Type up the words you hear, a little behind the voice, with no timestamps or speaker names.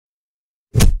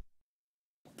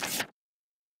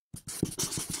Hey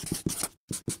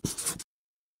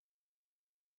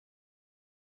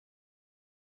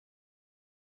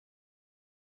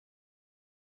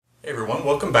everyone,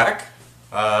 welcome back.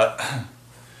 Thought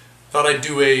I'd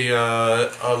do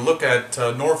a look at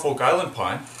Norfolk Island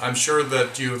Pine. I'm sure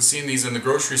that you've seen these in the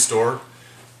grocery store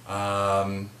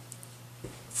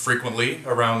frequently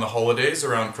around the holidays,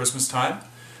 around Christmas time.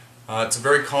 It's a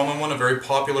very common one, a very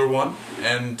popular one,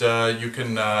 and you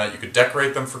can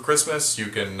decorate them for Christmas. You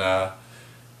can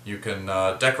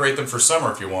decorate them for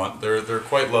summer if you want. They're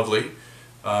quite lovely.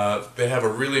 They have a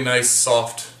really nice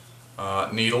soft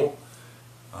needle.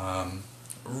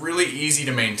 Really easy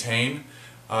to maintain.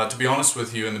 To be honest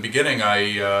with you, in the beginning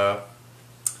I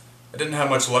didn't have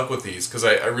much luck with these because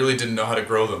I really didn't know how to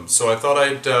grow them. So I thought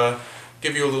I'd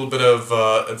give you a little bit of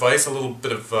advice, a little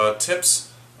bit of tips.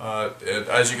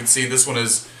 As you can see, this one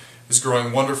is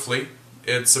growing wonderfully.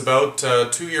 It's about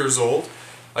 2 years old.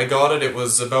 I got it, it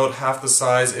was about half the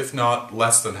size, if not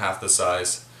less than half the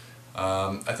size.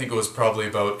 I think it was probably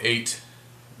about 8,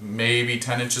 maybe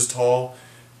 10 inches tall,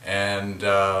 and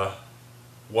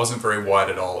wasn't very wide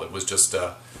at all. It was just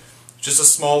a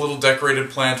small little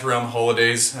decorated plant around the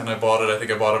holidays, and I bought it. I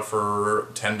think I bought it for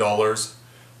 $10.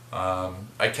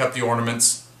 I kept the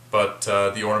ornaments, but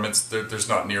the ornaments, there's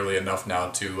not nearly enough now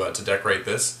to decorate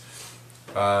this.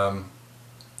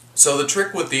 So the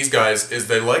trick with these guys is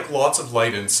they like lots of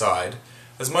light inside,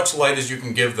 as much light as you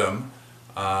can give them.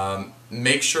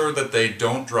 Make sure that they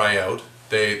don't dry out.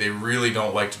 They really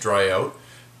don't like to dry out.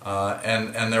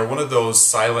 And they're one of those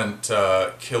silent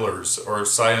killers, or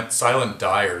silent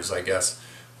dyers, I guess,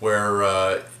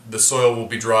 where the soil will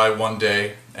be dry one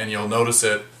day and you'll notice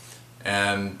it,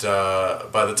 and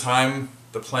by the time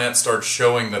the plant starts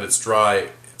showing that it's dry,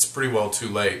 it's pretty well too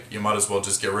late. You might as well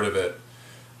just get rid of it.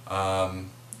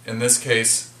 In this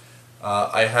case,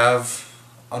 I have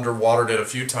underwatered it a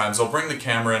few times. I'll bring the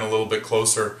camera in a little bit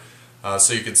closer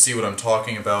so you can see what I'm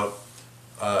talking about.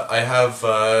 I have,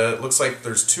 it looks like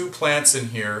there's 2 plants in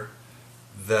here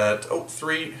that,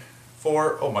 3,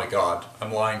 4, oh my god,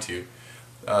 I'm lying to you.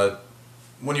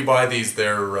 When you buy these,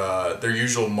 they're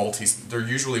usually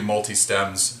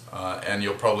multi-stems, and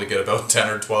you'll probably get about 10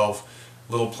 or 12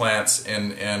 little plants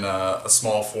in a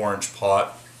small 4-inch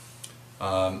pot.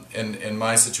 In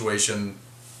my situation,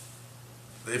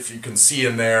 if you can see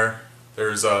in there,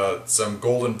 there's some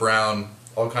golden brown,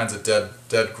 all kinds of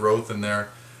dead growth in there.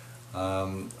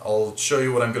 I'll show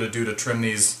you what I'm going to do to trim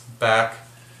these back,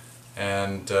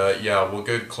 and yeah, we'll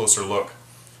get a closer look.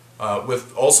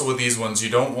 Also with these ones, you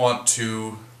don't want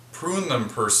to prune them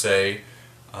per se.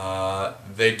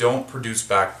 They don't produce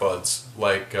back buds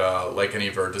like any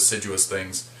of our deciduous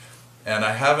things. And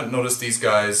I haven't noticed these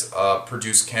guys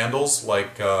produce candles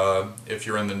like if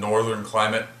you're in the northern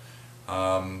climate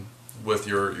with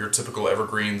your typical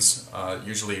evergreens.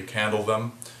 Usually you candle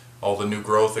them. All the new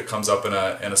growth, it comes up in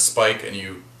a spike and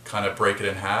you kind of break it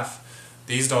in half.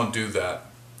 These don't do that.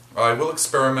 I will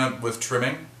experiment with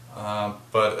trimming,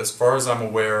 but as far as I'm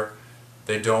aware,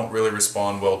 they don't really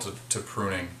respond well to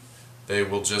pruning. They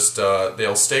will just,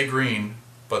 they'll stay green,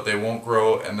 but they won't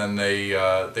grow, and then they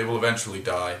will eventually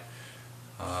die.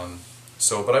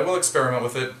 But I will experiment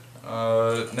with it.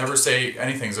 Never say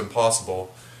anything's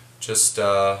impossible. Just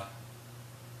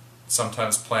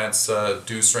sometimes plants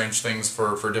do strange things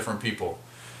for different people.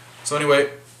 So anyway,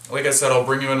 like I said, I'll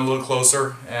bring you in a little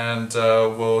closer and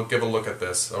we'll give a look at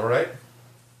this. Alright?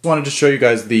 I wanted to show you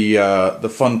guys the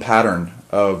fun pattern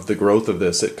of the growth of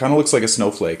this. It kind of looks like a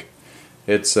snowflake.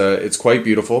 It's quite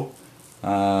beautiful.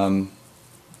 And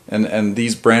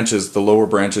these branches, the lower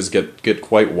branches, get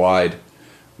quite wide.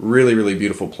 Really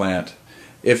beautiful plant.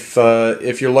 If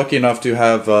you're lucky enough to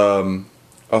have a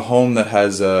home that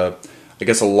has I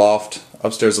guess a loft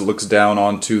upstairs that looks down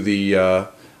onto the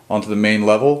main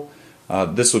level,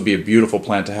 this would be a beautiful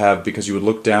plant to have, because you would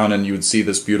look down and you would see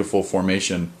this beautiful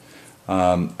formation.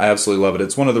 I absolutely love it.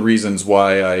 It's one of the reasons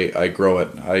why I grow it.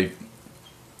 I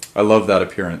love that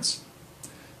appearance.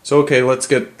 So okay, let's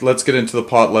get into the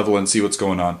pot level and see what's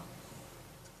going on.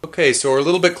 Okay, so we're a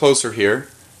little bit closer here.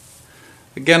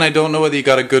 Again, I don't know whether you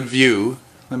got a good view.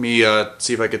 Let me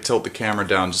see if I could tilt the camera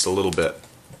down just a little bit.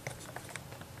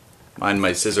 Mind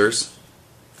my scissors.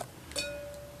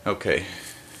 Okay.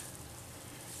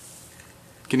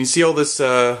 Can you see all this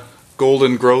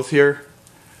golden growth here?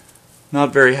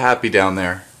 Not very happy down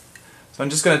there. So I'm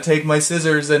just going to take my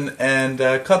scissors and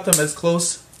cut them as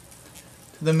close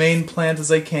to the main plant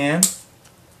as I can,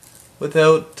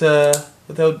 without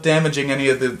damaging any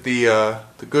of the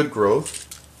good growth.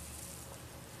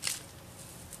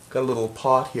 Got a little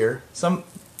pot here, some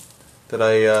that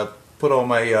I put all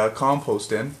my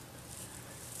compost in.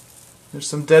 There's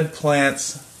some dead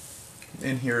plants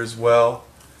in here as well.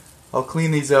 I'll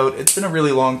clean these out. It's been a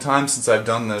really long time since I've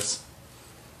done this,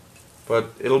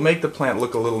 but it'll make the plant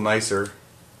look a little nicer.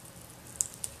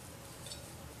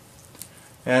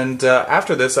 And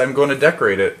after this, I'm going to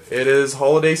decorate it. It is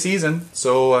holiday season,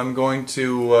 so I'm going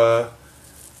to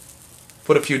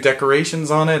put a few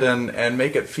decorations on it and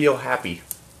make it feel happy.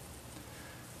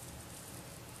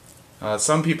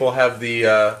 Some people have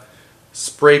the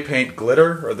spray paint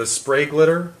glitter, or the spray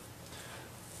glitter.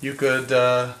 You could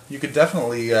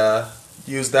definitely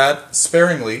use that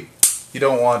sparingly. You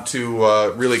don't want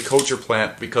to really coat your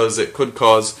plant because it could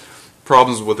cause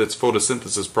problems with its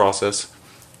photosynthesis process.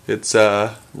 It's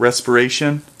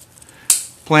respiration.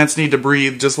 Plants need to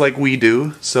breathe just like we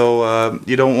do, so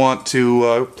you don't want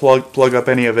to plug up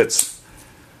any of its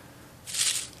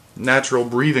natural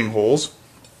breathing holes.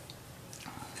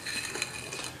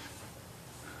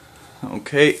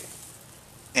 Okay,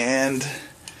 and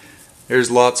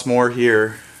there's lots more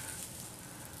here.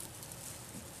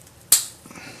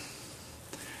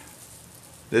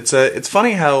 It's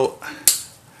funny how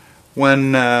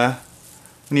when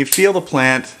you feel the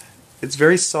plant, it's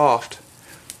very soft,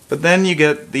 but then you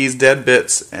get these dead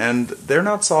bits, and they're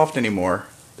not soft anymore.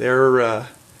 They're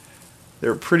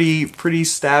pretty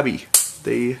stabby.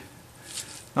 They're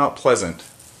not pleasant.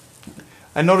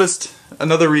 I noticed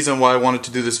another reason why I wanted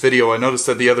to do this video. I noticed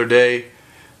that the other day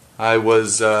I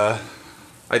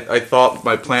thought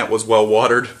my plant was well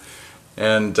watered,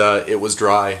 and it was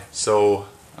dry. So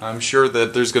I'm sure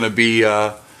that there's going to be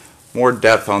more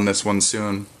depth on this one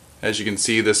soon. As you can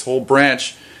see, this whole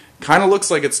branch kind of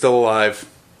looks like it's still alive.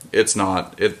 It's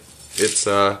not. It's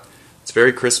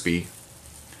very crispy.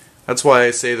 That's why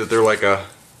I say that they're like I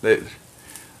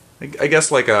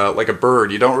guess like a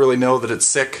bird. You don't really know that it's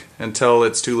sick until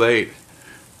it's too late.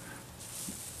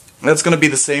 That's going to be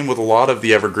the same with a lot of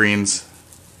the evergreens,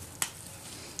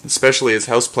 especially as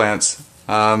houseplants.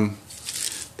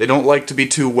 They don't like to be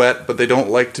too wet, but they don't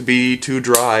like to be too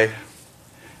dry.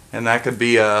 And that could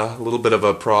be a little bit of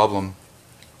a problem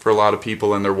for a lot of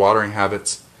people and their watering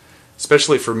habits.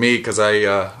 Especially for me, because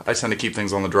I tend to keep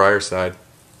things on the drier side.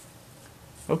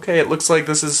 Okay, it looks like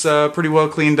this is pretty well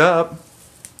cleaned up.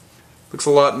 Looks a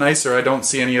lot nicer. I don't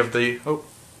see any of the... Oh,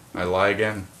 I lie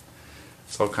again.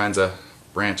 There's all kinds of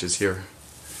branches here.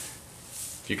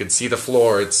 If you can see the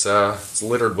floor, it's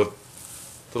littered with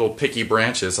little picky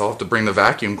branches. I'll have to bring the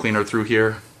vacuum cleaner through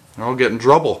here, and I'll get in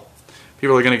trouble.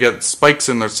 People are going to get spikes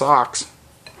in their socks.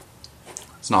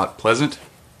 It's not pleasant.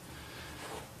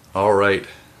 Alright.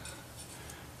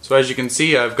 So as you can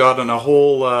see, I've gotten a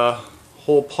whole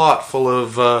pot full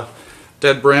of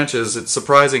dead branches. It's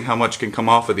surprising how much can come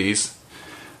off of these.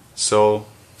 So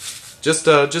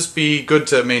just be good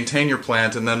to maintain your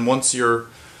plant, and then once you're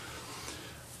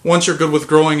good with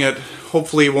growing it,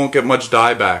 hopefully you won't get much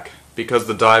dieback, because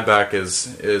the dieback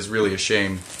is really a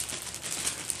shame.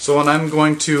 So, and I'm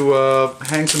going to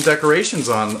hang some decorations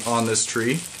on this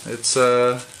tree. It's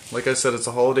like I said, it's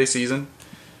a holiday season.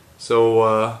 So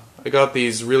I got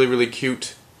these really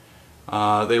cute.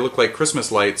 They look like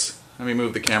Christmas lights. Let me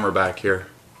move the camera back here.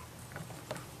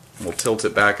 We'll tilt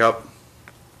it back up.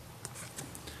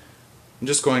 I'm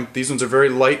just going. These ones are very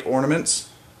light ornaments.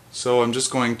 So I'm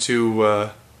just going to.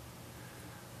 I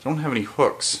don't have any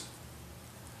hooks.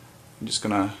 I'm just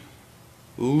gonna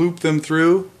loop them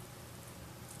through.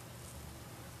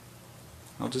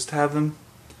 I'll just have them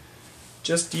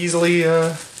just easily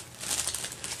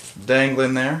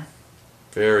dangling there.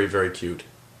 Very cute.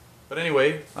 But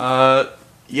anyway,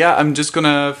 yeah, I'm just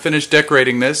gonna finish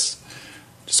decorating this.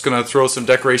 Just gonna throw some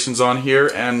decorations on here,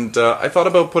 and I thought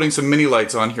about putting some mini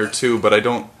lights on here too, but I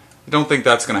don't think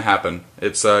that's gonna happen.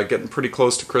 It's getting pretty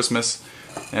close to Christmas,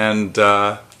 and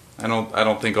I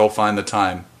don't think I'll find the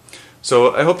time.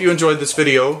 So I hope you enjoyed this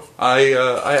video. I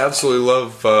absolutely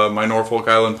love my Norfolk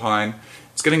Island Pine.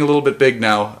 It's getting a little bit big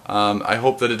now. I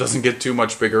hope that it doesn't get too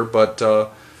much bigger, but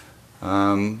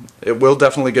it will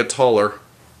definitely get taller.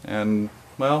 And,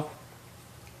 well,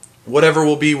 whatever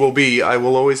will be, will be. I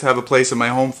will always have a place in my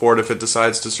home for it if it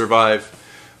decides to survive.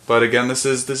 But again, this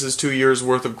is 2 years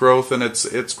worth of growth, and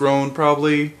it's grown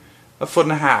probably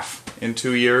 1.5 feet in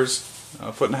 2 years,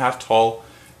 1.5 feet tall.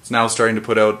 It's now starting to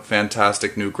put out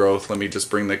fantastic new growth. Let me just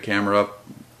bring the camera up.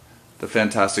 The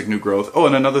fantastic new growth. Oh,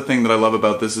 and another thing that I love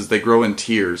about this is they grow in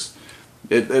tiers.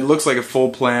 It looks like a full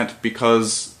plant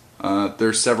because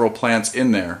there's several plants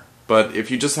in there. But if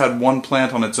you just had one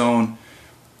plant on its own,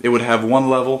 it would have one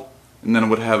level, and then it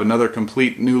would have another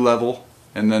complete new level,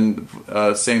 and then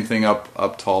same thing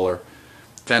up taller.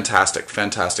 Fantastic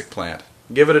plant.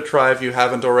 Give it a try if you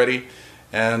haven't already,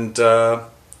 and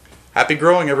happy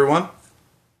growing, everyone.